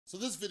So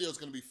this video is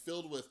gonna be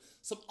filled with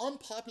some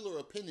unpopular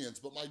opinions,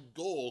 but my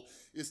goal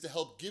is to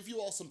help give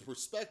you all some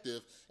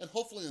perspective and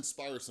hopefully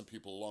inspire some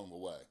people along the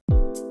way.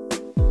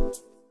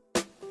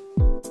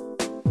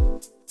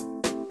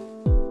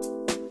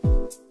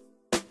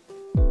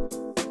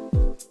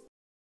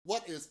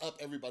 What is up,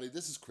 everybody?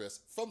 This is Chris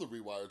from the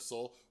Rewired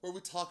Soul, where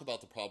we talk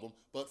about the problem,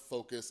 but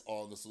focus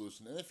on the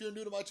solution. And if you're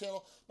new to my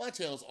channel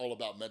is all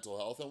about mental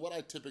health, and what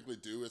I typically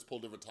do is pull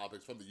different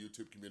topics from the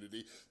YouTube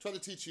community, try to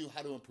teach you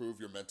how to improve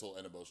your mental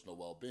and emotional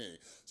well-being.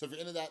 So if you're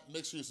into that,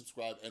 make sure you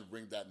subscribe and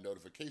ring that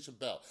notification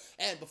bell.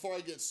 And before I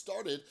get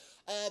started,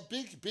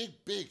 big,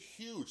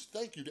 huge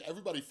thank you to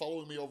everybody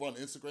following me over on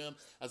Instagram.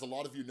 As a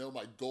lot of you know,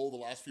 my goal the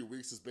last few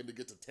weeks has been to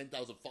get to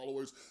 10,000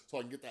 followers so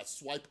I can get that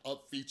swipe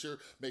up feature,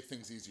 make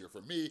things easier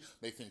for me,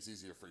 make things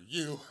easier for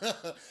you.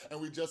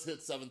 And we just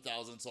hit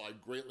 7,000, so I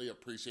greatly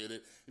appreciate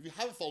it. If you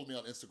haven't followed me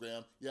on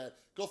Instagram yet,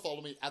 go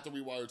follow me at The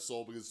Rewired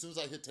Soul, because as soon as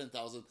I hit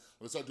 10,000, I'm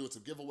gonna start doing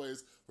some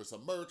giveaways for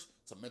some merch,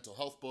 some mental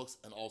health books,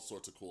 and all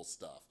sorts of cool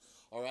stuff,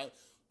 all right?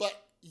 But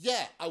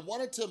yeah, I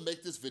wanted to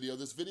make this video.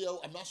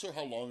 I'm not sure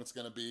how long it's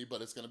gonna be,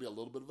 but it's gonna be a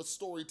little bit of a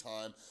story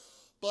time.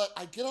 But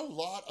I get a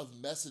lot of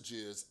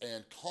messages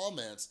and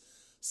comments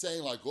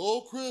saying like,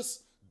 oh,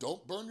 Chris,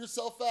 don't burn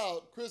yourself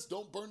out. Chris,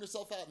 don't burn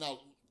yourself out. Now,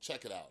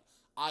 check it out.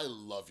 I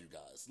love you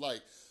guys.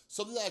 Like,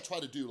 something that I try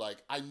to do, like,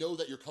 I know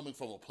that you're coming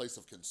from a place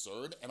of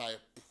concern, and I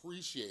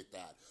appreciate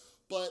that.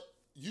 But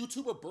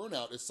YouTuber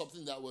burnout is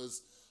something that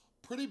was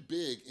pretty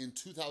big in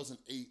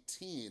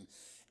 2018,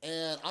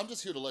 and I'm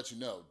just here to let you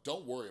know,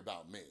 don't worry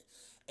about me.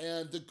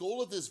 And the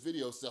goal of this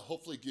video is to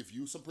hopefully give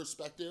you some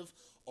perspective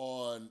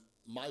on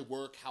my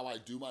work, how I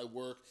do my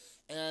work,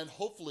 and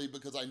hopefully,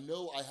 because I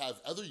know I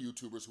have other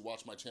YouTubers who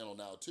watch my channel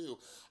now too,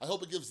 I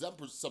hope it gives them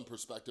some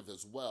perspective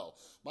as well.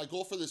 My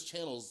goal for this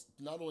channel is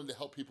not only to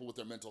help people with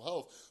their mental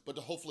health, but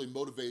to hopefully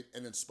motivate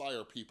and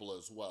inspire people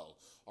as well,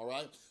 all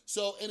right?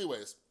 So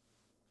anyways,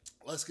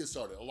 let's get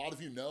started. A lot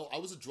of you know I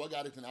was a drug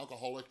addict and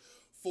alcoholic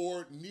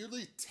for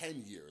nearly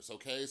 10 years,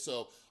 okay?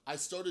 So I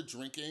started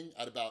drinking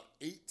at about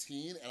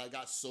 18 and I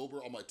got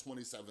sober on my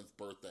 27th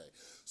birthday.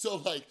 So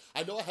like,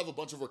 I know I have a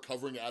bunch of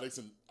recovering addicts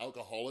and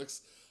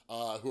alcoholics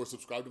who are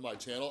subscribed to my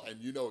channel,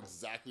 and you know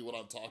exactly what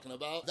I'm talking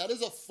about. That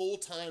is a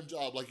full-time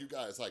job, like you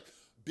guys, like,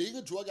 being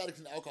a drug addict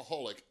and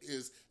alcoholic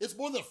it's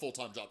more than a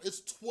full-time job. It's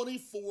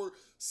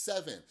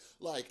 24/7.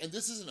 Like, and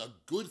this isn't a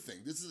good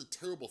thing. This is a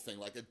terrible thing.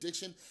 Like,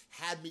 addiction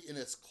had me in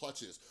its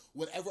clutches.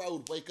 Whenever I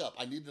would wake up,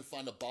 I needed to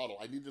find a bottle.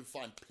 I needed to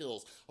find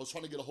pills. I was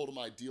trying to get a hold of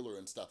my dealer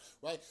and stuff,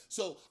 right?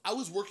 So I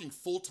was working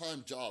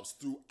full-time jobs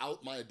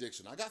throughout my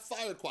addiction. I got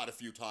fired quite a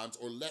few times,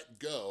 or let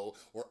go,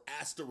 or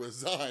asked to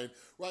resign,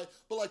 right?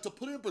 But like, to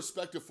put it in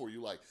perspective for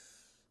you, like,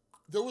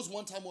 there was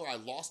one time where I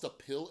lost a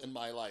pill in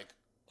my like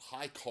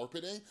high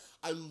carpeting.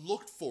 I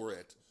looked for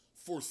it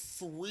for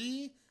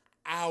 3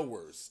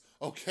 hours,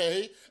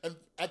 okay? And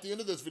at the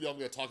end of this video, I'm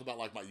gonna talk about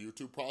like my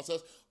YouTube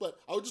process, but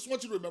I just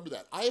want you to remember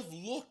that. I have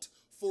looked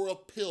for a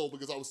pill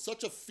because I was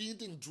such a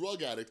fiending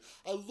drug addict.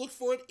 I looked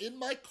for it in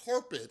my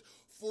carpet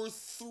for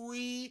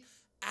 3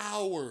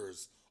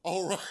 hours,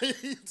 all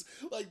right?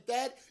 Like,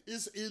 that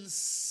is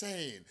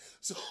insane.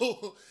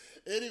 So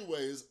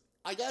anyways,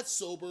 I got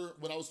sober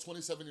when I was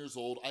 27 years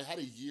old. I had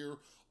a year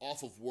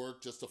off of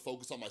work just to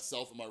focus on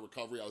myself and my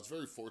recovery. I was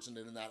very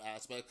fortunate in that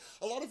aspect.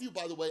 A lot of you,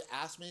 by the way,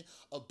 asked me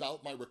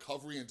about my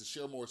recovery and to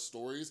share more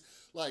stories.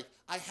 Like,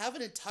 I have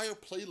an entire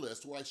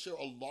playlist where I share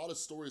a lot of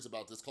stories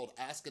about this called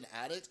Ask an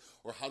Addict,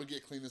 or How to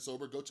Get Clean and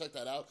Sober. Go check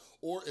that out.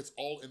 Or it's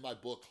all in my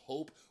book,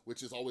 Hope,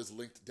 which is always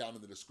linked down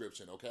in the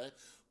description, okay?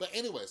 But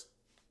anyways,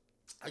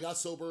 I got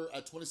sober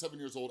at 27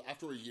 years old.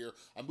 After a year,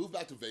 I moved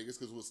back to Vegas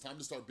because it was time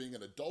to start being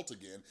an adult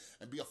again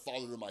and be a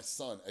father to my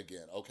son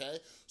again, okay?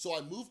 So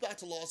I moved back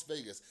to Las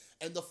Vegas,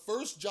 and the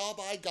first job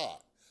I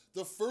got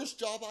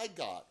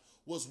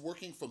was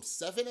working from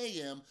 7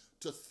 a.m.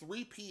 to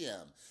 3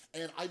 p.m.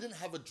 And I didn't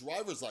have a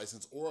driver's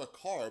license or a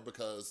car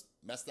because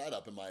messed that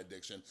up in my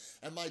addiction.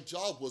 And my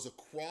job was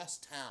across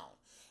town,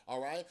 all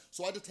right?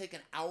 So I had to take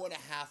an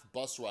hour-and-a-half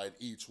bus ride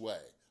each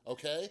way,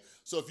 okay?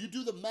 So if you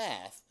do the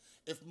math,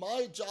 if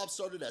my job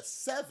started at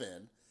 7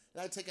 and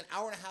I'd take an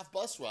hour-and-a-half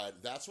bus ride,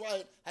 that's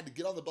right, I had to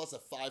get on the bus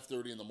at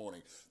 5:30 in the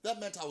morning. That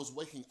meant I was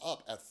waking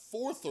up at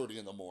 4:30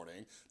 in the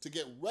morning to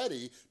get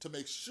ready to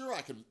make sure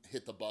I could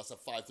hit the bus at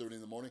 5:30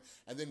 in the morning.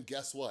 And then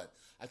guess what?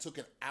 I took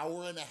an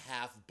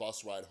hour-and-a-half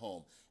bus ride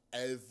home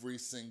every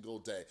single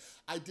day.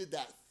 I did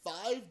that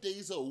 5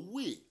 days a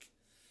week,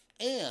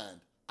 and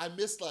I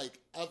missed,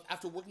 like,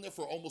 after working there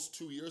for almost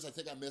 2 years, I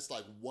think I missed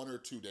like 1 or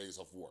 2 days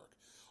of work,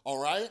 all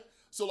right?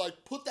 So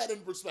like, put that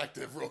in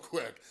perspective real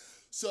quick.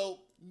 So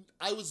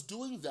I was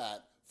doing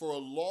that for a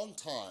long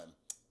time.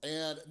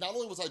 And not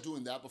only was I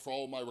doing that, but for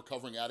all of my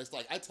recovering addicts,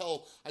 like I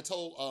tell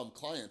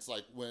clients,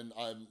 like when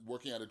I'm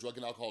working at a drug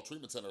and alcohol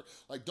treatment center,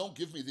 like, don't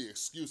give me the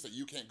excuse that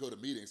you can't go to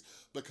meetings,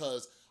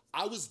 because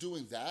I was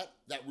doing that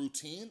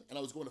routine, and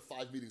I was going to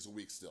 5 meetings a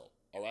week still,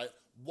 all right?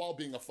 While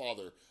being a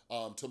father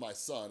to my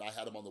son. I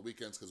had him on the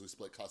weekends because we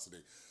split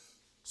custody.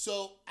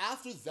 So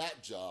after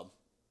that job,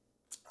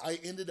 I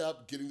ended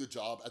up getting the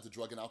job at the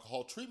Drug and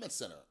Alcohol Treatment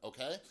Center,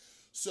 okay?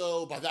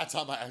 So by that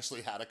time I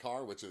actually had a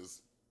car, which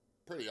is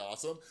pretty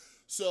awesome.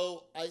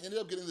 So I ended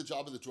up getting the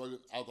job at the Drug and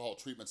Alcohol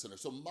Treatment Center.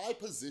 So my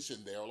position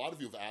there, a lot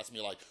of you have asked me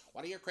like,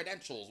 what are your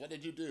credentials? What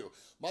did you do?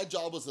 My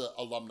job was an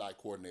alumni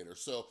coordinator.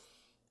 So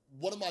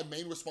one of my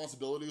main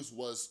responsibilities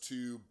was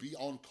to be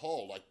on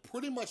call, like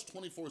pretty much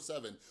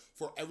 24/7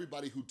 for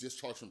everybody who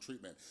discharged from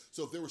treatment.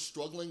 So if they were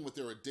struggling with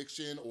their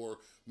addiction or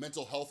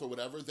mental health or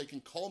whatever, they can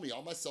call me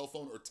on my cell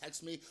phone or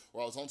text me,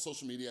 or I was on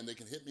social media and they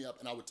can hit me up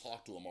and I would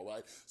talk to them, all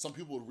right? Some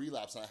people would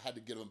relapse and I had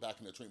to get them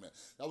back into treatment.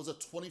 That was a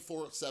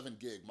 24/7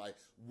 gig. My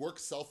work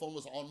cell phone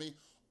was on me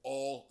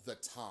all the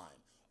time,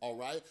 all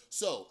right?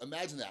 So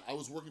imagine that. I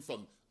was working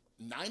from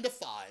 9 to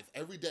 5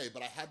 every day,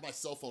 but I had my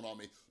cell phone on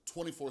me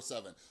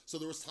 24/7. So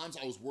there was times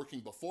I was working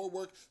before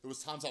work, there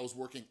was times I was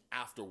working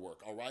after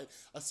work, all right?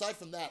 Aside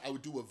from that, I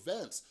would do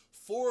events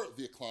for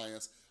the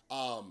clients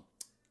on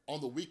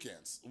the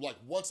weekends, like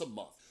once a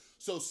month.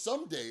 So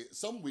some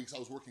weeks I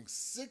was working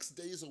 6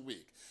 days a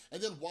week.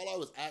 And then while I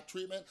was at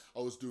treatment, I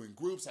was doing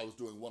groups, I was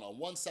doing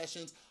one-on-one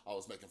sessions, I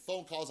was making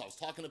phone calls, I was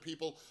talking to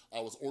people, I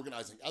was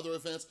organizing other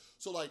events.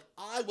 So like,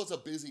 I was a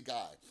busy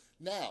guy.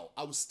 Now,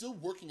 I was still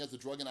working at the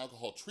Drug and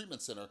Alcohol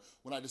Treatment Center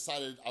when I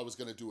decided I was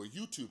gonna do a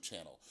YouTube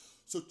channel.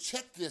 So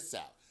check this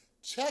out.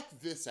 Check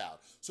this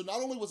out. So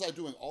not only was I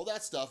doing all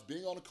that stuff,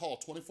 being on a call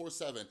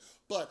 24/7,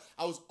 but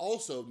I was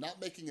also not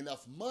making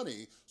enough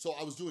money, so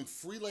I was doing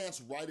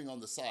freelance writing on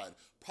the side,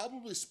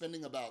 probably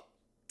spending about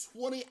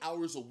 20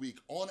 hours a week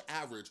on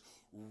average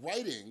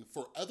writing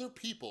for other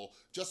people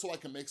just so I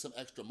can make some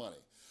extra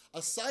money.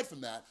 Aside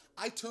from that,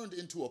 I turned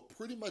into a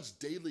pretty much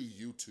daily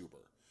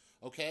YouTuber,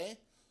 okay?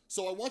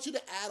 So I want you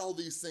to add all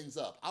these things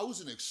up. I was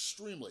an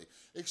extremely,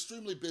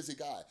 extremely busy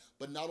guy,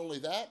 but not only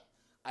that,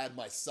 I had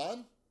my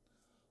son,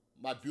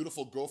 my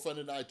beautiful girlfriend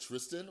and I,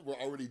 Tristan, were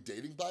already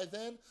dating by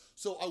then.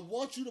 So I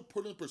want you to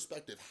put in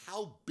perspective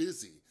how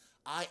busy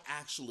I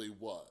actually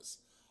was,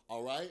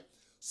 all right?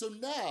 So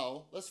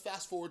now, let's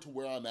fast forward to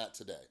where I'm at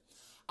today.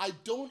 I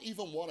don't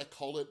even wanna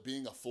call it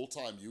being a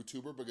full-time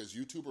YouTuber because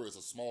YouTuber is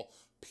a small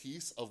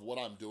piece of what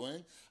I'm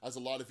doing. As a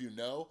lot of you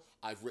know,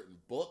 I've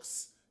written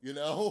books, you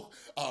know?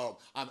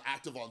 I'm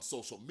active on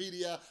social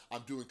media,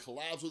 I'm doing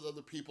collabs with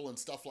other people and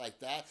stuff like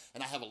that,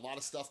 and I have a lot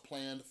of stuff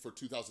planned for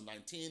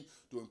 2019,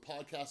 doing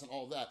podcasts and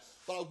all that.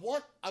 But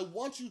I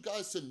want you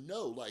guys to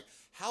know like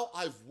how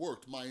I've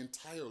worked my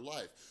entire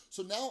life.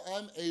 So now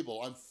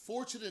I'm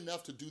fortunate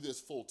enough to do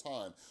this full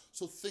time.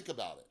 So think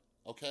about it,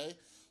 okay?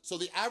 So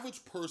the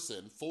average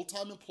person,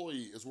 full-time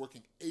employee, is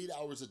working 8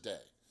 hours a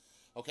day,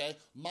 okay?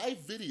 My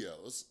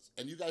videos,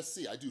 and you guys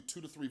see, I do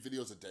 2 to 3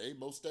 videos a day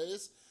most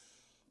days.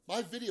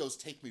 My videos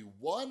take me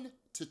 1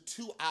 to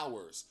 2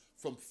 hours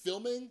from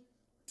filming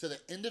to the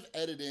end of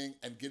editing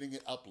and getting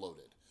it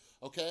uploaded,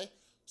 okay?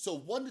 So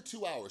 1 to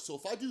 2 hours. So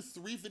if I do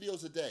 3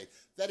 videos a day,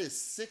 that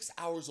is 6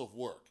 hours of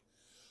work.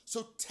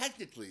 So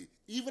technically,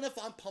 even if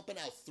I'm pumping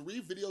out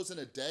 3 videos in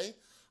a day,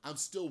 I'm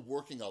still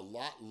working a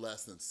lot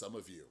less than some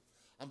of you.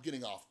 I'm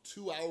getting off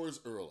 2 hours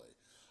early,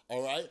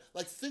 all right?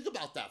 Like, think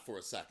about that for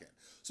a second.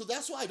 So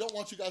that's why I don't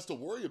want you guys to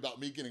worry about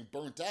me getting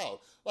burnt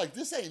out. Like,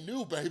 this ain't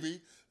new,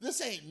 baby.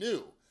 This ain't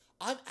new.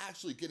 I'm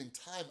actually getting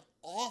time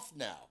off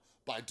now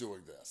by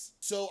doing this.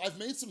 So I've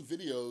made some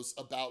videos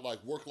about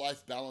like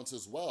work-life balance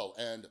as well,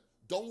 and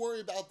don't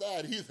worry about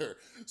that either.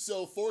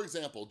 So for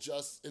example,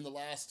 just in the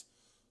last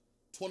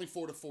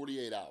 24 to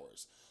 48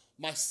 hours,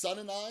 my son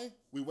and I,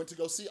 we went to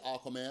go see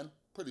Aquaman,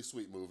 pretty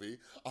sweet movie,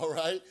 all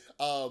right?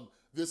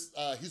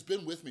 He's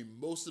been with me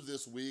most of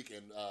this week,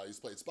 and he's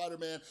played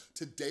Spider-Man.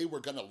 Today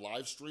we're gonna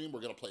live stream, we're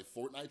gonna play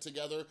Fortnite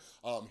together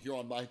here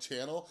on my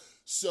channel.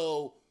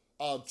 So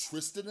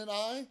Tristan and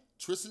I,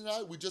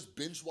 we just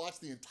binge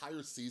watched the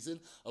entire season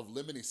of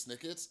Lemony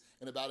Snicket's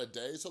in about a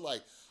day. So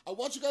like, I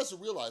want you guys to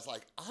realize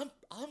like, I'm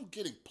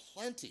getting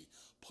plenty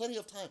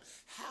of time.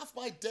 Half of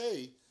my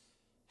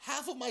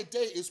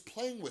day is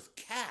playing with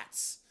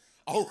cats,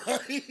 all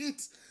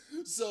right?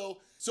 So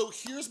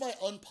here's my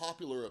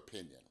unpopular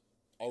opinion,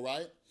 all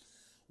right?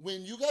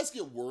 When you guys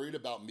get worried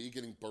about me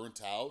getting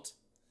burnt out,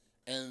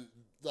 and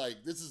like,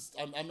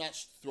 I'm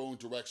not throwing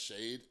direct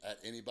shade at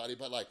anybody,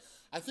 but like,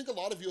 I think a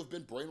lot of you have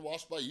been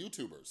brainwashed by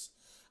YouTubers.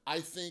 I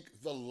think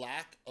the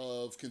lack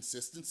of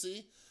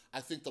consistency,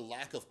 I think the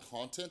lack of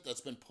content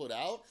that's been put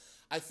out,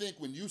 I think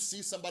when you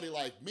see somebody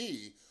like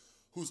me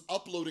who's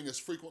uploading as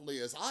frequently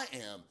as I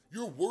am,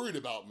 you're worried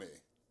about me.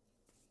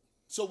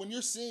 So when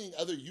you're seeing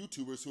other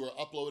YouTubers who are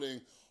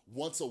uploading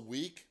once a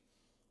week,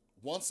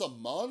 once a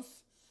month,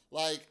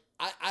 like,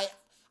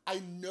 I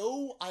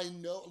know,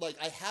 like,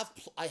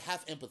 I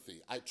have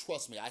empathy.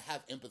 Trust me, I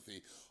have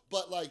empathy.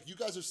 But like, you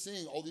guys are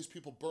seeing all these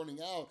people burning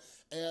out,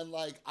 and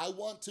like, I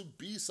want to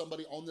be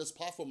somebody on this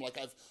platform. Like,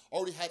 I've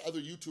already had other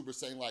YouTubers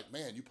saying like,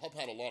 man, you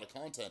pump out a lot of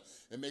content.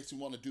 It makes me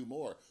want to do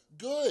more.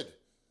 Good.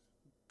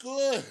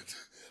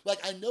 Like,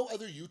 I know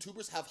other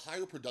YouTubers have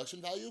higher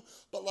production value,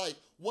 but like,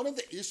 one of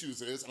the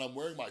issues is, and I'm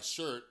wearing my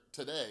shirt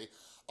today,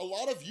 a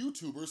lot of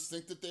YouTubers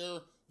think that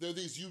they're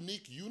these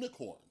unique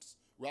unicorns,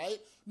 right?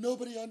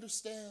 Nobody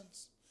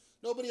understands.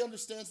 Nobody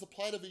understands the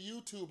plight of a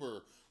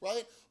YouTuber,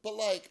 right? But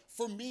like,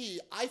 for me,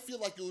 I feel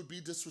like it would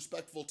be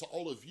disrespectful to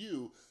all of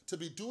you to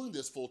be doing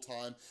this full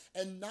time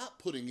and not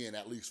putting in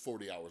at least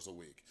 40 hours a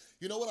week.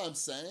 You know what I'm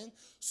saying?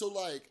 So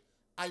like,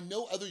 I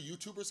know other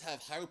YouTubers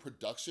have higher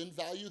production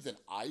value than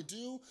I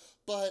do,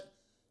 but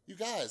you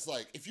guys,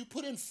 like, if you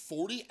put in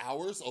 40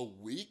 hours a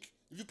week,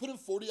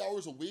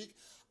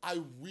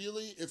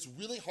 it's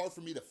really hard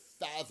for me to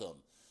fathom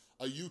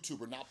a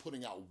YouTuber not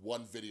putting out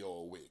one video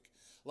a week.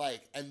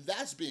 Like, and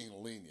that's being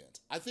lenient.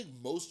 I think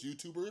most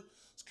YouTubers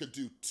could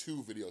do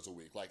 2 videos a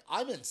week. Like,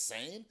 I'm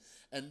insane,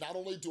 and not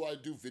only do I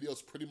do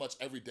videos pretty much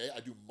every day, I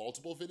do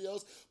multiple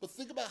videos, but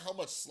think about how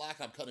much slack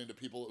I'm cutting to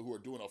people who are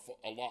doing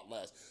a lot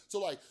less. So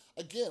like,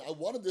 again, I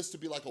wanted this to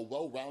be like a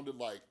well-rounded,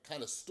 like,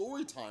 kind of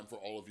story time for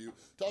all of you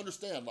to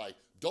understand, like,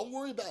 don't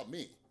worry about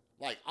me.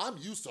 Like, I'm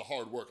used to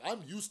hard work.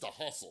 I'm used to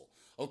hustle,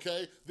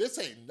 okay? This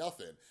ain't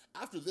nothing.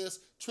 After this,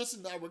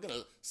 Tristan and I, we're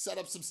gonna set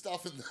up some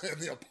stuff in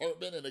the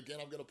apartment, and again,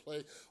 I'm gonna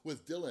play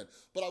with Dylan.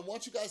 But I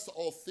want you guys to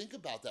all think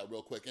about that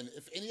real quick, and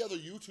if any other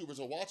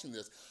YouTubers are watching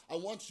this, I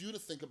want you to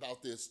think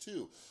about this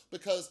too,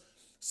 because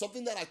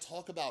something that I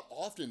talk about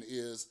often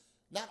is,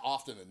 not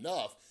often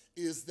enough,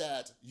 is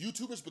that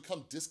YouTubers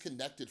become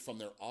disconnected from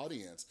their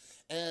audience.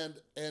 And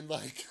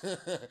like,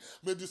 I'm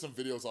gonna do some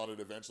videos on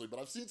it eventually, but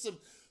I've seen some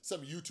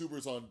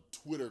YouTubers on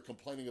Twitter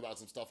complaining about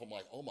some stuff. I'm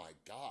like, oh my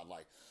God,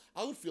 like,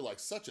 I would feel like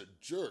such a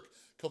jerk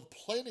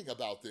complaining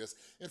about this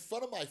in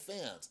front of my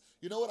fans.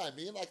 You know what I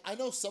mean? Like, I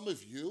know some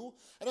of you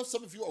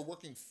are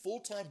working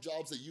full-time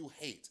jobs that you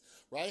hate,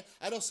 right?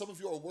 I know some of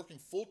you are working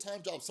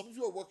full-time jobs. Some of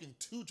you are working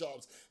 2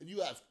 jobs and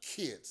you have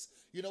kids.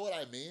 You know what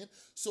I mean?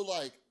 So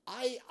like,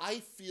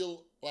 I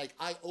feel like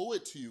I owe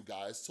it to you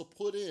guys to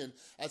put in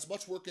as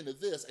much work into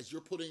this as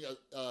you're putting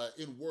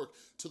in work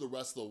to the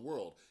rest of the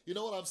world. You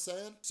know what I'm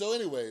saying? So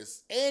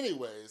anyways,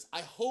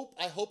 I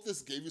hope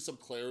this gave you some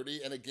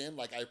clarity. And again,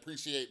 like, I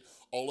appreciate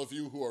all of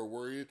you who are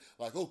worried,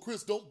 like, oh,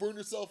 Chris, don't burn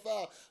yourself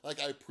out. Like,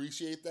 I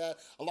appreciate that.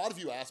 A lot of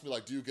you ask me,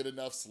 like, do you get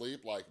enough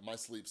sleep? Like, my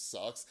sleep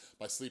sucks.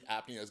 My sleep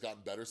apnea has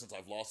gotten better since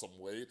I've lost some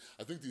weight.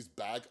 I think these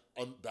bags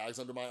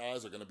under my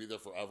eyes are gonna be there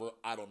forever.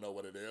 I don't know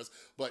what it is,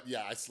 but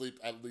yeah, I sleep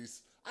at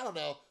least, I don't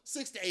know,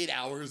 6 to 8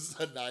 hours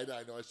a night.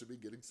 I know I should be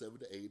getting 7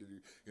 to 8, or,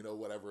 you know,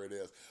 whatever it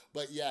is.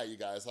 But yeah, you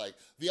guys, like,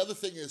 the other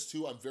thing is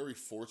too, I'm very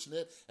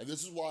fortunate, and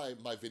this is why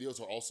my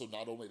videos are also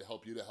not only to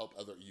help you,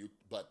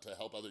 but to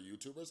help other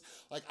YouTubers.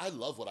 Like, I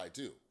love what I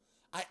do.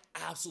 I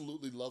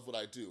absolutely love what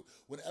I do.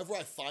 Whenever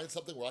I find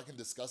something where I can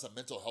discuss a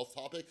mental health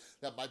topic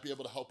that might be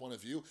able to help one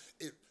of you,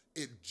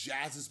 it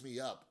jazzes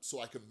me up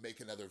so I can make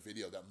another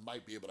video that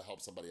might be able to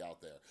help somebody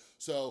out there.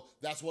 So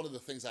that's one of the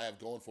things I have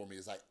going for me,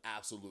 is I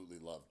absolutely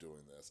love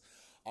doing this.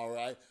 All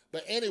right,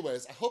 but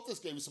anyways, I hope this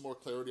gave you some more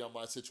clarity on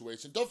my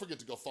situation. Don't forget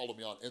to go follow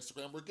me on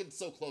Instagram. We're getting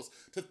so close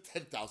to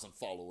 10,000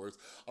 followers,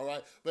 all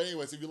right? But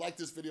anyways, if you like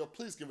this video,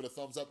 please give it a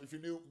thumbs up. If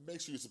you're new,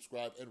 make sure you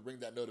subscribe and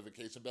ring that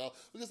notification bell,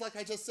 because like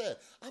I just said,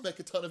 I make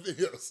a ton of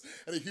videos.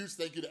 And a huge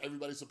thank you to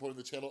everybody supporting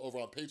the channel over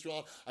on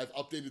Patreon. I've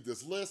updated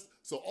this list,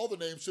 so all the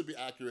names should be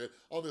accurate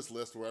on this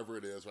list, wherever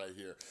it is right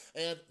here.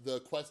 And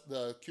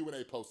the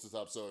Q&A post is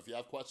up, so if you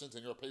have questions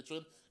and you're a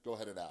patron, go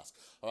ahead and ask.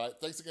 All right,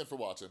 thanks again for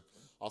watching.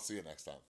 I'll see you next time.